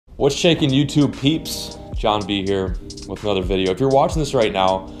What's shaking YouTube peeps? John B here with another video. If you're watching this right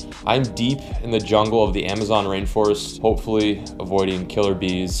now, I'm deep in the jungle of the Amazon rainforest, hopefully avoiding killer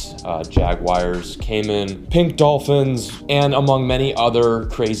bees, jaguars, caiman, pink dolphins, and among many other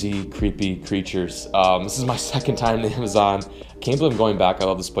crazy, creepy creatures. This is my second time in the Amazon. Can't believe I'm going back. I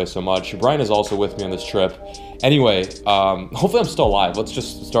love this place so much. Brian is also with me on this trip. Anyway, hopefully I'm still alive. Let's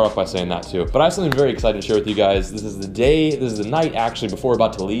just start off by saying that too. But I have something very excited to share with you guys. This is the day, this is the night actually before we're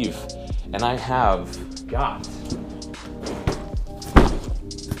about to leave. And I have got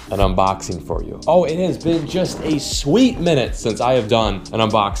an unboxing for you. Oh, it has been just a sweet minute since I have done an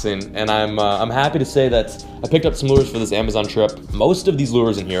unboxing, and I'm happy to say that I picked up some lures for this Amazon trip. Most of these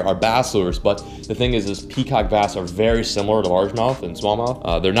lures in here are bass lures, but the thing is peacock bass are very similar to largemouth and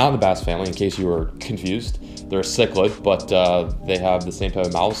smallmouth. They're not in the bass family, in case you were confused. They're a cichlid, but they have the same type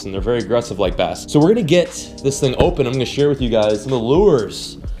of mouths, and they're very aggressive like bass. So we're gonna get this thing open. I'm gonna share with you guys some of the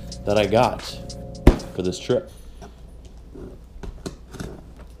lures that I got for this trip.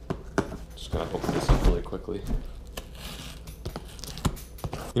 Gonna open this up really quickly.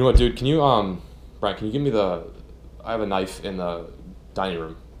 You know what, dude? Can you, Brian, can you give me the? I have a knife in the dining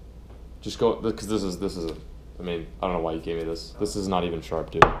room. Just go, because this is. I mean, I don't know why you gave me this. This is not even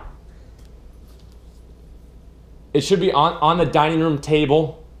sharp, dude. It should be on the dining room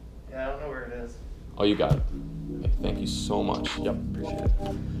table. Yeah, I don't know where it is. Oh, you got it. Okay, thank you so much. Yep, appreciate it.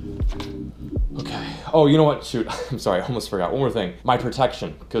 Okay. Oh, you know what? Shoot. I'm sorry. I almost forgot. One more thing. My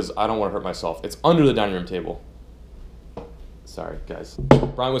protection, because I don't want to hurt myself. It's under the dining room table. Sorry, guys.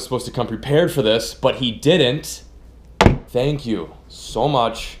 Brian was supposed to come prepared for this, but he didn't. Thank you so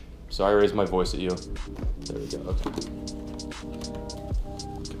much. Sorry I raised my voice at you. There we go. Okay.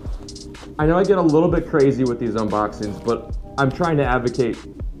 I know I get a little bit crazy with these unboxings, but I'm trying to advocate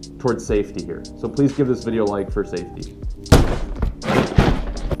towards safety here. So please give this video a like for safety.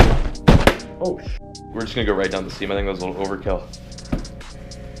 Oh, we're just gonna go right down the seam. I think that was a little overkill.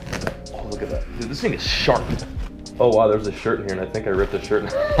 Oh, look at that. Dude, this thing is sharp. Oh, wow, there's a shirt in here, and I think I ripped the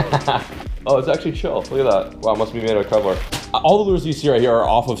shirt. Oh, it's actually chill. Look at that. Wow, it must be made of Kevlar. All the lures you see right here are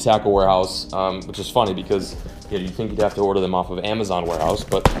off of Tackle Warehouse, which is funny because you think you'd have to order them off of Amazon Warehouse,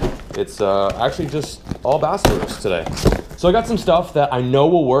 but it's actually just all bass lures today. So I got some stuff that I know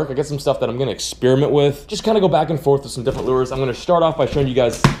will work. I got some stuff that I'm gonna experiment with. Just kind of go back and forth with some different lures. I'm gonna start off by showing you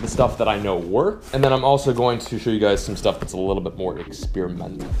guys the stuff that I know work. And then I'm also going to show you guys some stuff that's a little bit more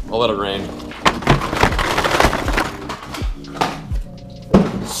experimental. I'll let it rain.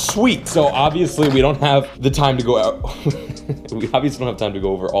 Sweet, so obviously we don't have the time to go out. We obviously don't have time to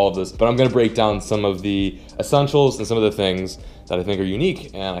go over all of this, but I'm gonna break down some of the essentials and some of the things that I think are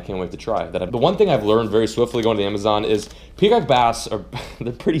unique, and I can't wait to try. The one thing I've learned very swiftly going to Amazon is peacock bass are,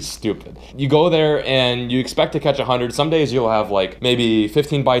 they're pretty stupid. You go there and you expect to catch 100. Some days you'll have like maybe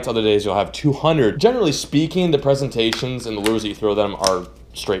 15 bites, other days you'll have 200. Generally speaking, the presentations and the lures that you throw them are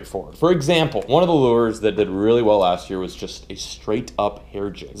straightforward. For example, one of the lures that did really well last year was just a straight up hair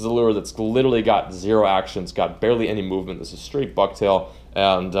jig. This is a lure that's literally got zero action. It's got barely any movement. This is straight bucktail.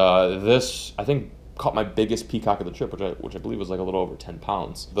 And this, I think, caught my biggest peacock of the trip, which I believe was like a little over 10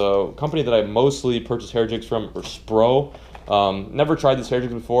 pounds. The company that I mostly purchase hair jigs from are Spro. Never tried these hair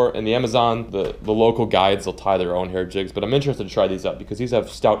jigs before. In the Amazon, the local guides, they'll tie their own hair jigs, but I'm interested to try these out because these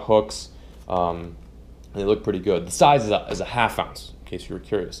have stout hooks, and they look pretty good. The size is a ½ ounce, in case you were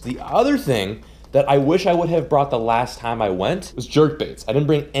curious. The other thing that I wish I would have brought the last time I went was jerk baits. I didn't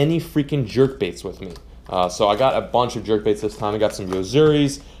bring any freaking jerk baits with me. So I got a bunch of jerk baits this time. I got some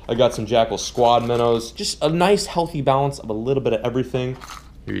Yozuris, I got some Jackal squad minnows. Just a nice healthy balance of a little bit of everything.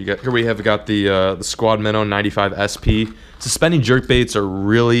 Here we have got the squad minnow 95 SP. Suspending jerk baits are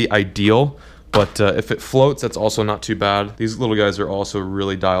really ideal, but if it floats, that's also not too bad. These little guys are also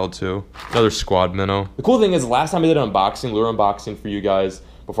really dialed too. Another squad minnow. The cool thing is, last time I did an unboxing, lure unboxing for you guys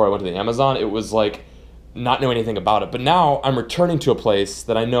before I went to the Amazon, it was like not knowing anything about it. But now I'm returning to a place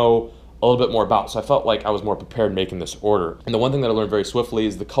that I know a little bit more about, so I felt like I was more prepared making this order. And the one thing that I learned very swiftly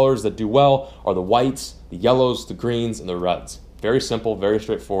is the colors that do well are the whites, the yellows, the greens, and the reds. Very simple, very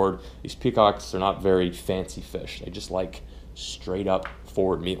straightforward. These peacocks are not very fancy fish. They just like straight up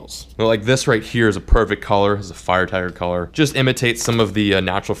forward meals. Well, like this right here is a perfect color. It's a fire tiger color. Just imitates some of the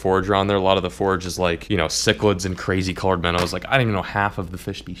natural forage around there. A lot of the forage is like, you know, cichlids and crazy colored minnows. Like, I don't even know half of the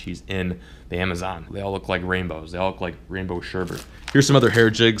fish species in the Amazon. They all look like rainbows. They all look like rainbow sherbet. Here's some other hair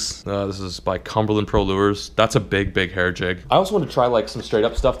jigs. This is by Cumberland Pro Lures. That's a big, big hair jig. I also want to try like some straight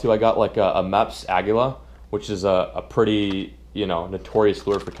up stuff too. I got like a Mepps Aguila, which is a pretty, you know, notorious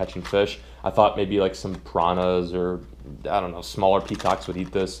lure for catching fish. I thought maybe like some piranhas or, I don't know, smaller peacocks would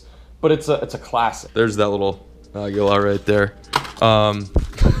eat this, but it's a classic. There's that little Aguila right there.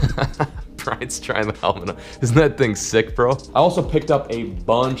 Brian's trying the helmet. Isn't that thing sick, bro? I also picked up a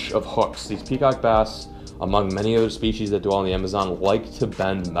bunch of hooks. These peacock bass, among many other species that dwell in the Amazon, like to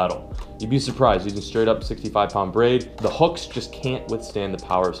bend metal. You'd be surprised, using straight up 65-pound braid, the hooks just can't withstand the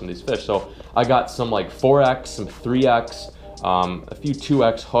power of some of these fish. So I got some like 4X, some 3X, a few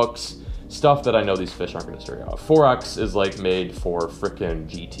 2X hooks, stuff that I know these fish aren't gonna stray out. 4X is like made for frickin'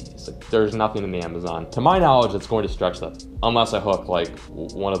 GTs. Like there's nothing in the Amazon, to my knowledge, that's going to stretch that, unless I hook like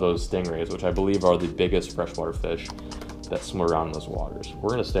one of those stingrays, which I believe are the biggest freshwater fish that swim around in those waters. We're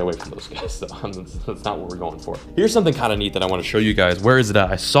gonna stay away from those guys though. That's not what we're going for. Here's something kind of neat that I want to show you guys. Where is it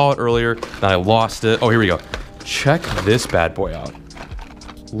at? I saw it earlier, then I lost it. Oh, here we go. Check this bad boy out.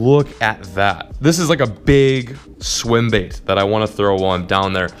 Look at that. This is like a big swim bait that I want to throw one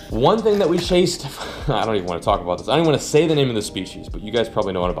down there. One thing that we chased, I don't even want to talk about this. I don't even want to say the name of the species, but you guys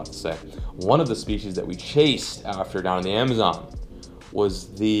probably know what I'm about to say. One of the species that we chased after down in the Amazon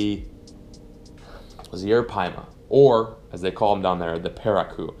was the arapaima, or as they call them down there, the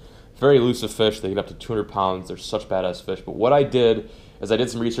paraku. Very elusive fish. They get up to 200 pounds. They're such badass fish. But what I did is I did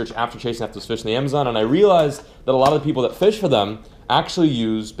some research after chasing after those fish in the Amazon, and I realized that a lot of the people that fish for them actually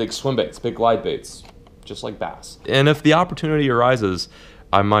use big swim baits, big glide baits, just like bass. And if the opportunity arises,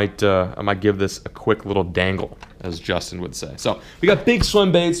 I might give this a quick little dangle, as Justin would say. So we got big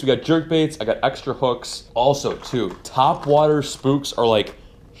swim baits, we got jerk baits, I got extra hooks. Also too, topwater spooks are like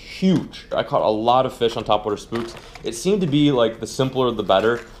huge. I caught a lot of fish on topwater spooks. It seemed to be like the simpler the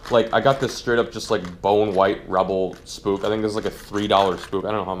better. Like I got this straight up just like bone white Rebel spook. I think this is like a $3 spook. I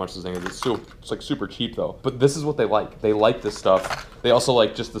don't know how much this thing is. It's like super cheap though. But this is what they like. They like this stuff. They also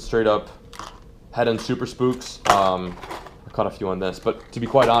like just the straight up head and super spooks. I caught a few on this, but to be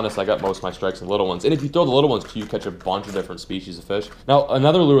quite honest, I got most of my strikes in little ones. And if you throw the little ones too, you catch a bunch of different species of fish. Now,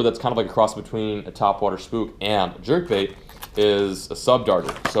 another lure that's kind of like a cross between a topwater spook and a jerkbait is a sub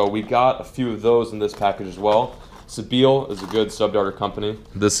darter. So we got a few of those in this package as well. Sabile is a good sub darter company.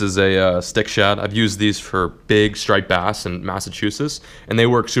 This is a stick shad. I've used these for big striped bass in Massachusetts, and they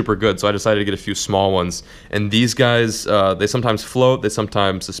work super good. So I decided to get a few small ones. And these guys, they sometimes float, they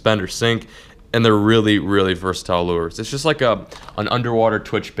sometimes suspend or sink, and they're really, really versatile lures. It's just like an underwater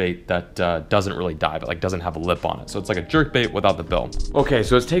twitch bait that doesn't really die, but like doesn't have a lip on it. So it's like a jerk bait without the bill. Okay,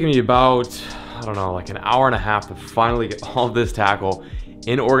 so it's taken me about, I don't know, like an hour and a half to finally get all this tackle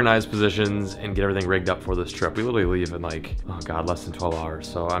in organized positions and get everything rigged up for this trip. We literally leave in like, oh God, less than 12 hours.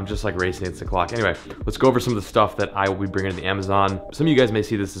 So I'm just like racing against the clock. Anyway, let's go over some of the stuff that I will be bringing to the Amazon. Some of you guys may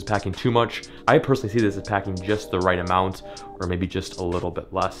see this as packing too much. I personally see this as packing just the right amount, or maybe just a little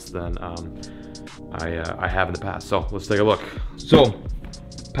bit less than I have in the past. So let's take a look. So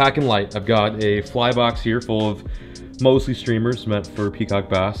packing light, I've got a fly box here full of mostly streamers meant for peacock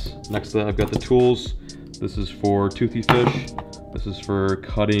bass. Next to that, I've got the tools. This is for toothy fish. This is for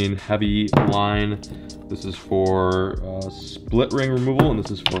cutting heavy line. This is for split ring removal, and this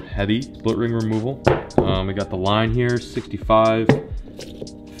is for heavy split ring removal. We got the line here, 65,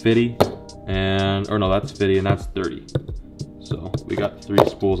 50, and, or no, that's 50 and that's 30. So we got 3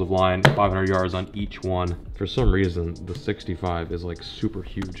 spools of line, 500 yards on each one. For some reason, the 65 is like super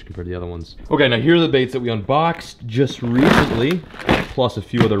huge compared to the other ones. Okay, now here are the baits that we unboxed just recently, plus a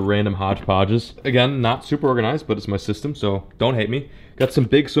few other random hodgepodges. Again, not super organized, but it's my system, so don't hate me. Got some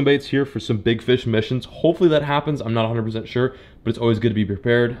big swim baits here for some big fish missions. Hopefully that happens. I'm not 100% sure, but it's always good to be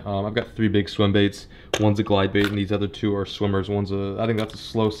prepared. I've got 3 big swim baits. One's a glide bait, and these other 2 are swimmers. One's a, I think that's a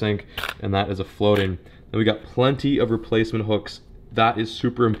slow sink, and that is a floating. Then we got plenty of replacement hooks. That is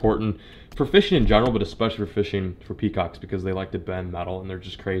super important for fishing in general, but especially for fishing for peacocks because they like to bend metal and they're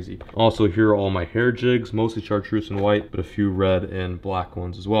just crazy. Also, here are all my hair jigs, mostly chartreuse and white, but a few red and black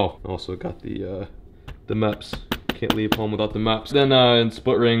ones as well. Also got the MEPS. Can't leave home without the MEPS. Then in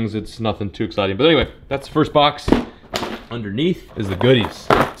split rings, it's nothing too exciting. But anyway, that's the first box. Underneath is the goodies.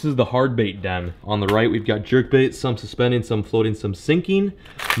 This is the hard bait den. On the right, we've got jerk baits, some suspending, some floating, some sinking.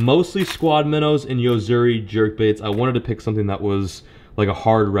 Mostly squad minnows and Yozuri jerk baits. I wanted to pick something that was like a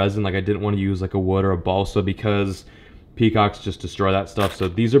hard resin. Like I didn't want to use like a wood or a balsa because peacocks just destroy that stuff. So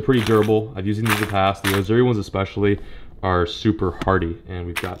these are pretty durable. I've used these in the past. The Yozuri ones especially are super hardy. And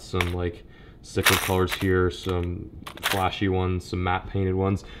we've got some like sickle colors here, some flashy ones, some matte painted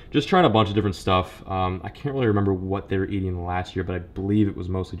ones. Just trying a bunch of different stuff. I can't really remember what they were eating last year, but I believe it was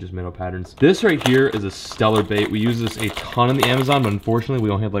mostly just minnow patterns. This right here is a stellar bait. We use this a ton in the Amazon, but unfortunately we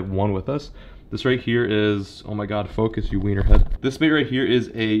only had like one with us. This right here is, oh my God, focus, you wiener head. This bait right here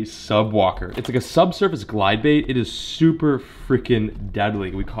is a sub walker. It's like a subsurface glide bait. It is super freaking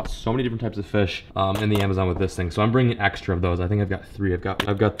deadly. We caught so many different types of fish in the Amazon with this thing. So I'm bringing extra of those. I think I've got 3. I've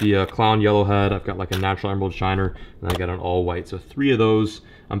got the clown yellowhead. I've got like a natural emerald shiner, and I got an all white. So 3 of those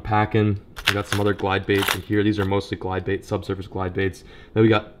I'm packing. I got some other glide baits in here. These are mostly glide baits, subsurface glide baits. Then we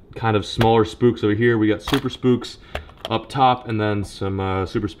got kind of smaller spooks over here. We got super spooks up top, and then some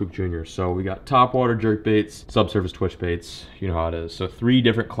super spook juniors. So we got top water jerk baits, subsurface twitch baits, you know how it is. So 3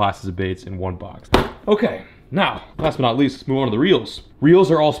 different classes of baits in one box. Okay, now last but not least, let's move on to the reels. Reels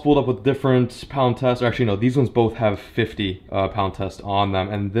are all spooled up with different pound tests. Or actually no, these ones both have 50 pound test on them,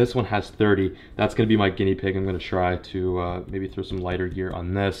 and this one has 30. That's gonna be my guinea pig. I'm gonna try to maybe throw some lighter gear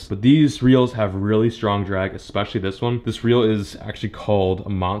on this. But these reels have really strong drag, especially this one. This reel is actually called a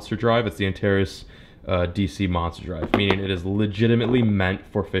monster drive. It's the Antares DC monster drive, meaning it is legitimately meant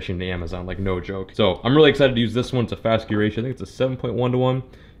for fishing the Amazon, like no joke. So I'm really excited to use this one. It's a fast gear ratio. I think it's a 7.1 to 1,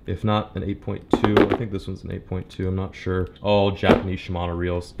 if not an 8.2. I think this one's an 8.2, I'm not sure. All Japanese Shimano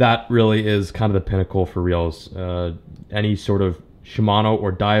reels. That really is kind of the pinnacle for reels. Any sort of Shimano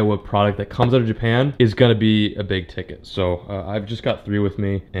or Daiwa product that comes out of Japan is gonna be a big ticket. So I've just got 3 with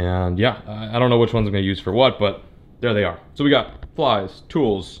me, and yeah, I don't know which ones I'm gonna use for what, but there they are. So we got flies,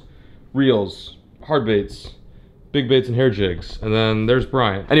 tools, reels, hard baits, big baits, and hair jigs. And then there's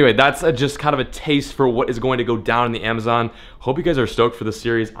Brian. Anyway, that's just kind of a taste for what is going to go down in the Amazon. Hope you guys are stoked for this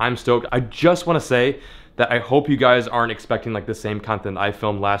series. I'm stoked. I just want to say that I hope you guys aren't expecting like the same content I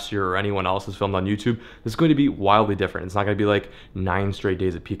filmed last year or anyone else has filmed on YouTube. This is going to be wildly different. It's not going to be like 9 straight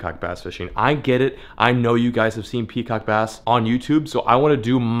days of peacock bass fishing. I get it. I know you guys have seen peacock bass on YouTube, so I want to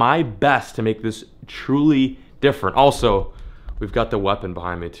do my best to make this truly different. Also, we've got the weapon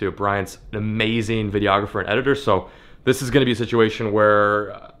behind me too. Brian's an amazing videographer and editor, so this is gonna be a situation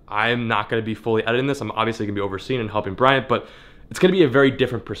where I'm not gonna be fully editing this. I'm obviously gonna be overseeing and helping Brian, but it's gonna be a very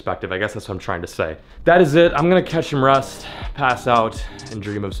different perspective. I guess that's what I'm trying to say. That is it. I'm gonna catch some rest, pass out, and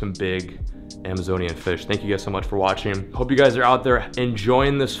dream of some big Amazonian fish. Thank you guys so much for watching. Hope you guys are out there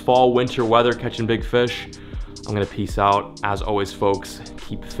enjoying this fall, winter weather, catching big fish. I'm gonna peace out. As always, folks,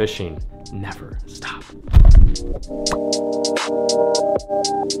 keep fishing, never stop. Thank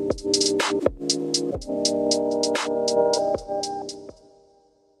you.